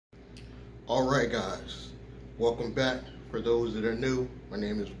Alright guys, welcome back. For those that are new, my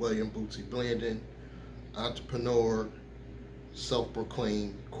name is William Bootsy Blandon, entrepreneur,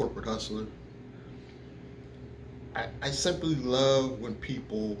 self-proclaimed corporate hustler. I simply love when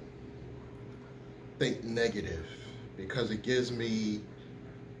people think negative because it gives me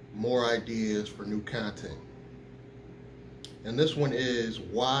more ideas for new content. And this one is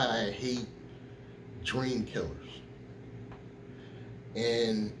why I hate dream killers.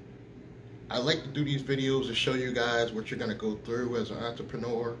 And I like to do these videos to show you guys what you're going to go through as an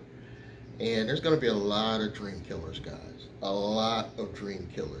entrepreneur. And there's going to be a lot of dream killers, guys. A lot of dream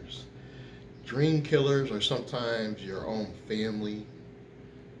killers. Dream killers are sometimes your own family,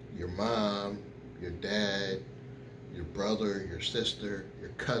 your mom, your dad, your brother, your sister, your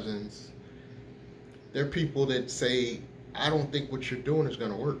cousins. They're people that say, I don't think what you're doing is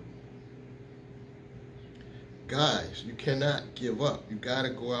going to work. Guys, you cannot give up. You got to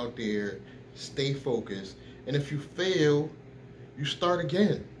go out there, stay focused, and if you fail, you start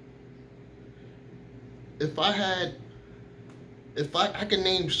again. I can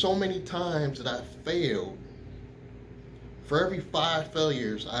name so many times that I failed. For every 5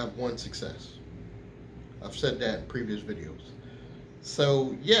 failures, I have 1 success. I've said that in previous videos.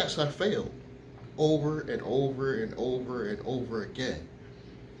 So yes, I failed over and over and over and over again.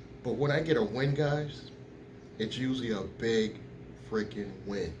 But when I get a win, guys, it's usually a big freaking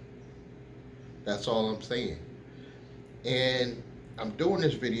win. That's all I'm saying. And I'm doing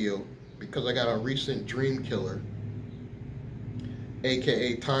this video because I got a recent dream killer,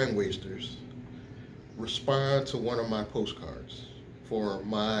 aka time wasters, respond to one of my postcards for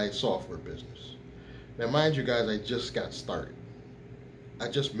my software business. Now mind you guys, I just got started. I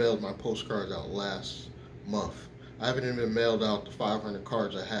just mailed my postcards out last month. I haven't even mailed out the 500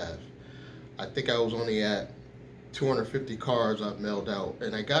 cards I have. I think I was only at 250 cards I've mailed out,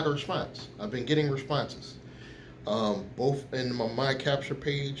 and I got a response. I've been getting responses, both in my capture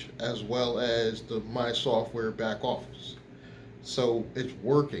page as well as the my software back office. So it's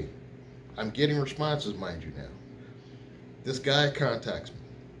working. I'm getting responses, mind you now. This guy contacts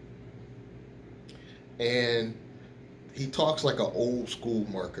me, and he talks like an old school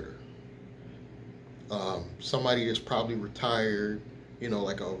marketer. Somebody that's probably retired, you know,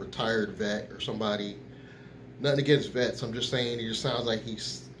 like a retired vet or somebody. Nothing against vets, I'm just saying he just sounds like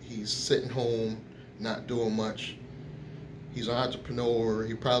he's sitting home, not doing much. He's an entrepreneur.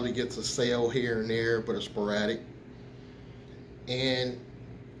 He probably gets a sale here and there, but it's sporadic. And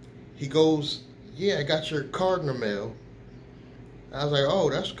he goes, yeah, I got your card in the mail. I was like, oh,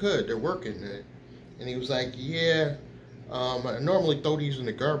 that's good, they're working. And he was like, yeah, I normally throw these in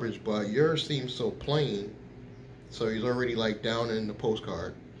the garbage, but yours seems so plain. So he's already like down in the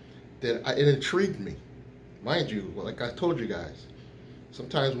postcard. That it intrigued me. Mind you, like I told you guys,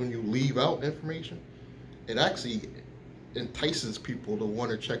 sometimes when you leave out information, it actually entices people to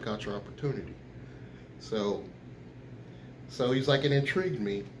want to check out your opportunity. So he's like, it intrigued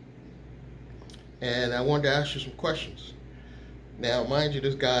me, and I wanted to ask you some questions. Now, mind you,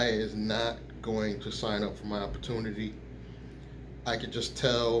 this guy is not going to sign up for my opportunity. I could just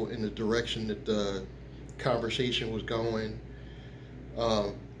tell in the direction that the conversation was going.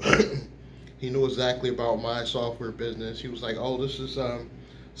 He knew exactly about my software business. He was like, oh, this is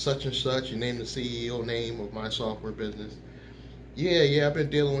such and such. He named the CEO name of my software business. Yeah, I've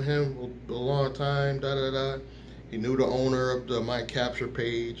been dealing with him a long time, da-da-da. He knew the owner of my capture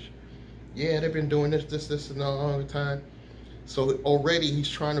page. Yeah, they've been doing this, and a long time. So already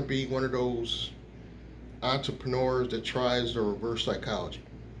he's trying to be one of those entrepreneurs that tries the reverse psychology,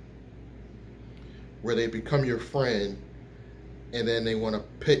 where they become your friend, and then they want to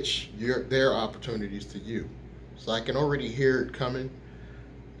pitch their opportunities to you. So I can already hear it coming.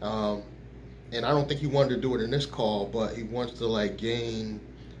 And I don't think he wanted to do it in this call, but he wants to like gain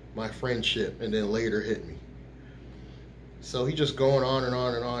my friendship and then later hit me. So he just going on and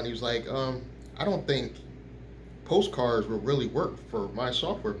on and on. He was like, I don't think postcards will really work for my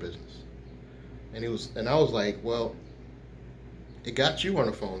software business. And I was like, well, it got you on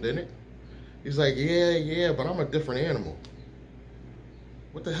the phone, didn't it? He's like, yeah, but I'm a different animal.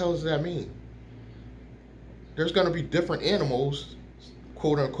 What the hell does that mean? There's going to be different animals,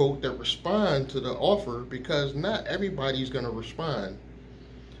 quote unquote, that respond to the offer, because not everybody's going to respond.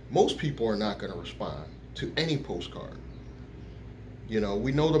 Most people are not going to respond to any postcard. You know,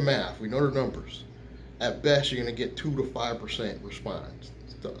 we know the math, we know the numbers. At best, you're going to get 2 to 5% response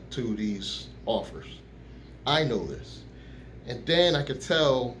to these offers. I know this. And then I could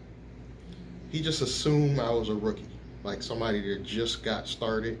tell he just assumed I was a rookie, like somebody that just got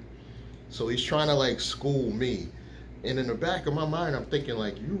started. So he's trying to like school me. And in the back of my mind, I'm thinking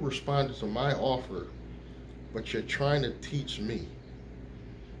like, you responded to my offer, but you're trying to teach me.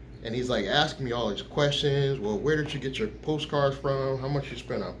 And he's like asking me all these questions. Well, where did you get your postcards from? How much you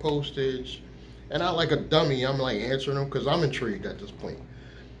spent on postage? And I, like a dummy, I'm like answering him because I'm intrigued at this point.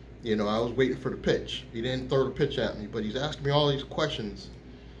 You know, I was waiting for the pitch. He didn't throw the pitch at me, but he's asking me all these questions.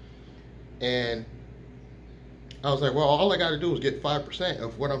 And I was like, well, all I got to do is get 5%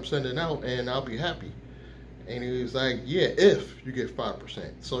 of what I'm sending out and I'll be happy. And he was like, yeah, if you get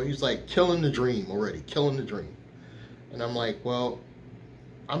 5%. So he's like killing the dream already, killing the dream. And I'm like, well,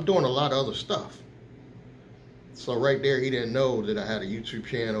 I'm doing a lot of other stuff. So right there, he didn't know that I had a YouTube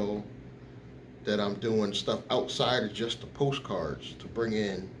channel, that I'm doing stuff outside of just the postcards to bring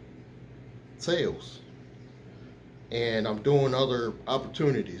in sales. And I'm doing other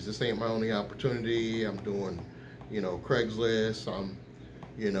opportunities. This ain't my only opportunity. I'm doing, you know, Craigslist.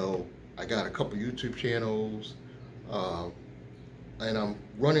 You know, I got a couple YouTube channels. And I'm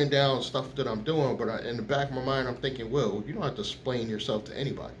running down stuff that I'm doing, but in the back of my mind, I'm thinking, well, you don't have to explain yourself to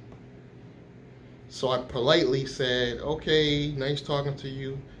anybody. So I politely said, okay, nice talking to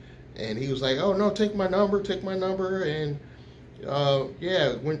you. And he was like, oh, no, take my number. And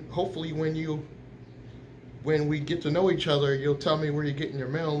yeah, hopefully when we get to know each other, you'll tell me where you're getting your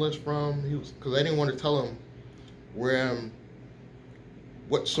mailing list from. Because I didn't want to tell him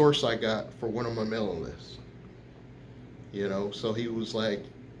what source I got for one of my mailing lists. You know, so he was like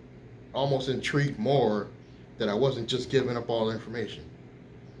almost intrigued more that I wasn't just giving up all the information.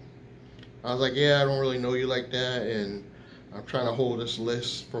 I was like, yeah, I don't really know you like that, and I'm trying to hold this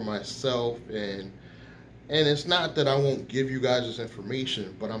list for myself, and it's not that I won't give you guys this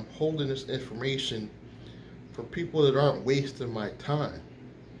information, but I'm holding this information for people that aren't wasting my time.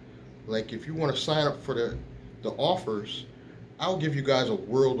 Like, if you want to sign up for the offers, I'll give you guys a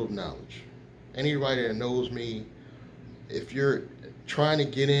world of knowledge. Anybody that knows me, if you're trying to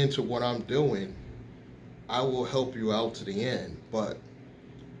get into what I'm doing, I will help you out to the end. But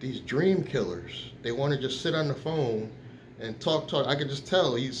these dream killers, they want to just sit on the phone and talk. I can just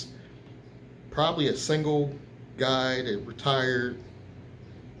tell he's probably a single guy that retired,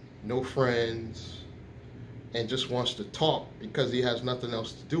 no friends, and just wants to talk because he has nothing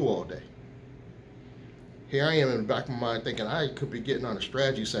else to do all day. Here I am in the back of my mind thinking I could be getting on a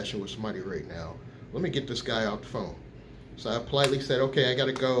strategy session with somebody right now. Let me get this guy out the phone. So I politely said, okay, I got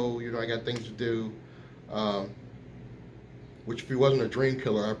to go. You know, I got things to do. Which if he wasn't a dream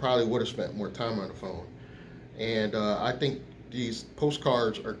killer, I probably would have spent more time on the phone. And I think these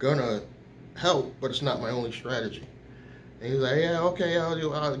postcards are going to help, but it's not my only strategy. And he's like, yeah, okay,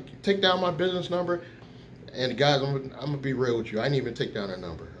 I'll take down my business number. And guys, I'm going to be real with you. I didn't even take down a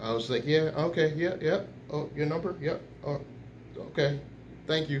number. I was like, yeah, okay, yeah. Oh, your number? Yeah. Oh, okay.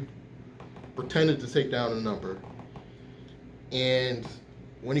 Thank you. Pretended to take down a number. And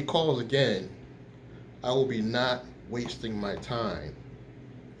when he calls again, I will be not wasting my time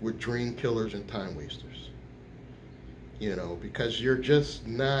with dream killers and time wasters. You know, because you're just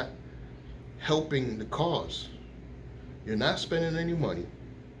not helping the cause. You're not spending any money.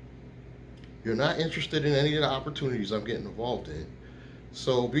 You're not interested in any of the opportunities I'm getting involved in.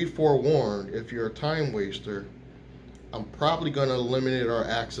 So be forewarned, if you're a time waster, I'm probably going to eliminate our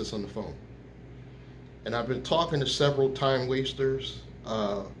access on the phone. And I've been talking to several time wasters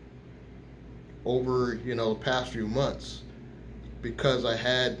over, you know, the past few months because I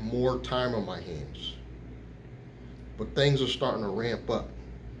had more time on my hands. But things are starting to ramp up.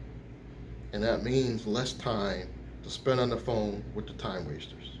 And that means less time to spend on the phone with the time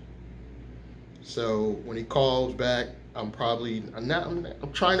wasters. So when he calls back, I'm trying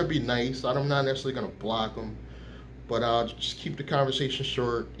to be nice. I'm not necessarily going to block him, but I'll just keep the conversation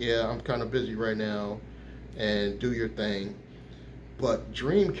short. Yeah, I'm kind of busy right now, and do your thing. But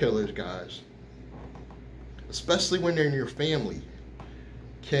dream killers, guys, especially when they're in your family,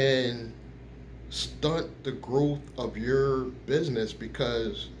 can stunt the growth of your business,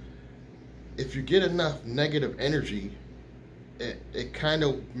 because if you get enough negative energy, it kind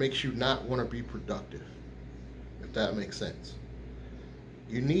of makes you not want to be productive, if that makes sense.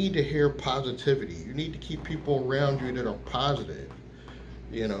 You need to hear positivity. You need to keep people around you that are positive.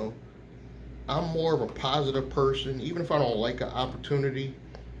 You know, I'm more of a positive person. Even if I don't like an opportunity,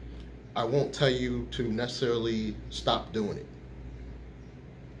 I won't tell you to necessarily stop doing it.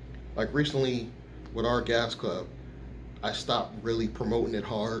 Like recently with our gas club, I stopped really promoting it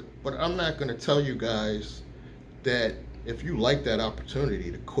hard, but I'm not going to tell you guys that if you like that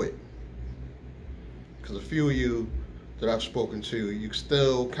opportunity to quit. Because a few of you that I've spoken to, you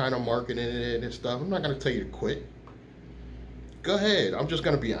still kind of marketing it and stuff. I'm not going to tell you to quit. Go ahead. I'm just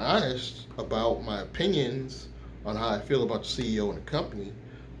going to be honest about my opinions on how I feel about the CEO and the company,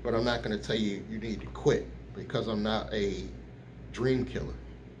 but I'm not going to tell you you need to quit, because I'm not a dream killer.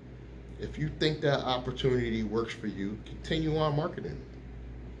 If you think that opportunity works for you, continue on marketing.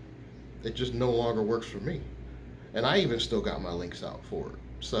 It just no longer works for me. And I even still got my links out for it.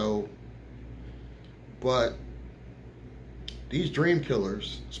 So, but these dream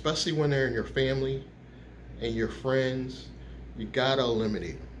killers, especially when they're in your family and your friends, you gotta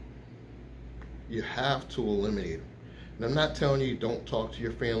eliminate them. You have to eliminate them. And I'm not telling you don't talk to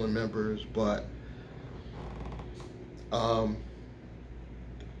your family members, but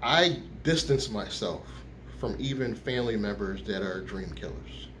I distance myself from even family members that are dream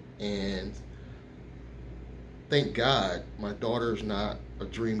killers. And thank God my daughter's not a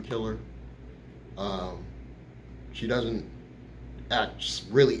dream killer. She doesn't act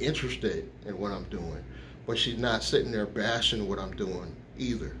really interested in what I'm doing, but she's not sitting there bashing what I'm doing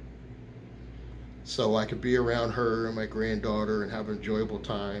either. So I could be around her and my granddaughter and have an enjoyable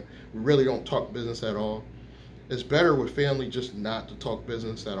time. We really don't talk business at all. It's better with family just not to talk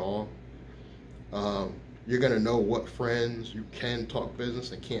business at all. You're gonna know what friends you can talk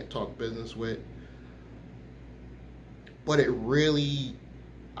business and can't talk business with. But it really,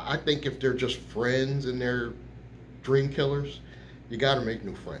 I think if they're just friends and they're dream killers, you gotta make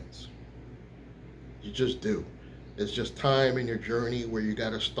new friends. You just do. It's just time in your journey where you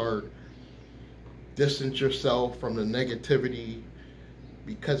gotta start distance yourself from the negativity,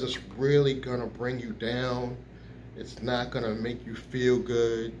 because it's really gonna bring you down. It's not gonna make you feel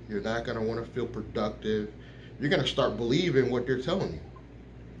good. You're not gonna wanna feel productive. You're gonna start believing what they're telling you.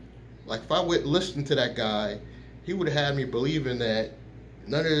 Like if I would listen to that guy, he would have had me believing that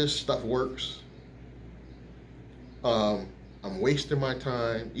none of this stuff works. I'm wasting my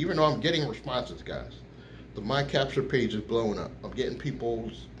time, even though I'm getting responses, guys. My capture page is blowing up. I'm getting people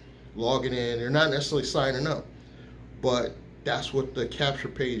logging in. They're not necessarily signing up, but that's what the capture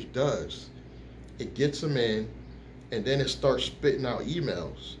page does. It gets them in, and then it starts spitting out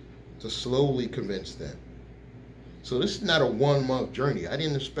emails to slowly convince them. So this is not a 1 month journey. I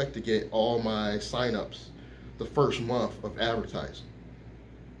didn't expect to get all my signups the first month of advertising.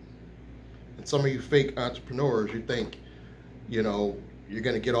 And some of you fake entrepreneurs, you think, you know, you're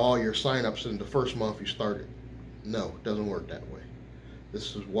gonna get all your signups in the first month you started. No, it doesn't work that way.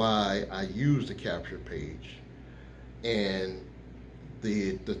 This is why I use the capture page. And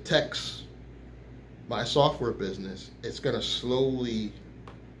the text, my software business, it's gonna slowly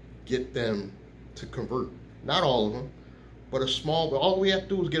get them to convert. Not all of them, but a small, all we have to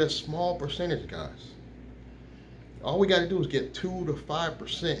do is get a small percentage, guys. All we gotta do is get 2 to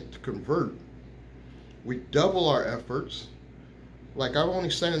 5% to convert. We double our efforts. Like I'm only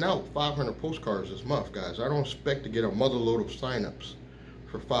sending out 500 postcards this month, guys. I don't expect to get a mother load of signups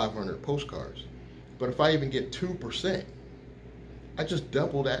for 500 postcards. But if I even get 2%, I just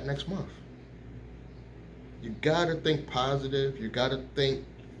double that next month. You gotta think positive. You gotta think,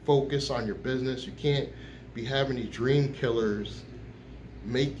 focus on your business. You can't be having these dream killers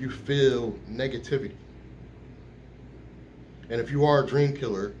make you feel negativity. And if you are a dream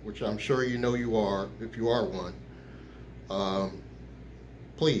killer, which I'm sure you know you are, if you are one,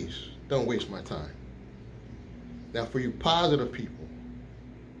 please don't waste my time. Now for you positive people,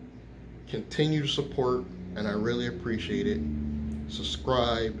 continue to support, and I really appreciate it.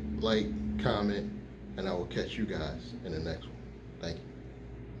 Subscribe, like, comment, and I will catch you guys in the next one. Thank you.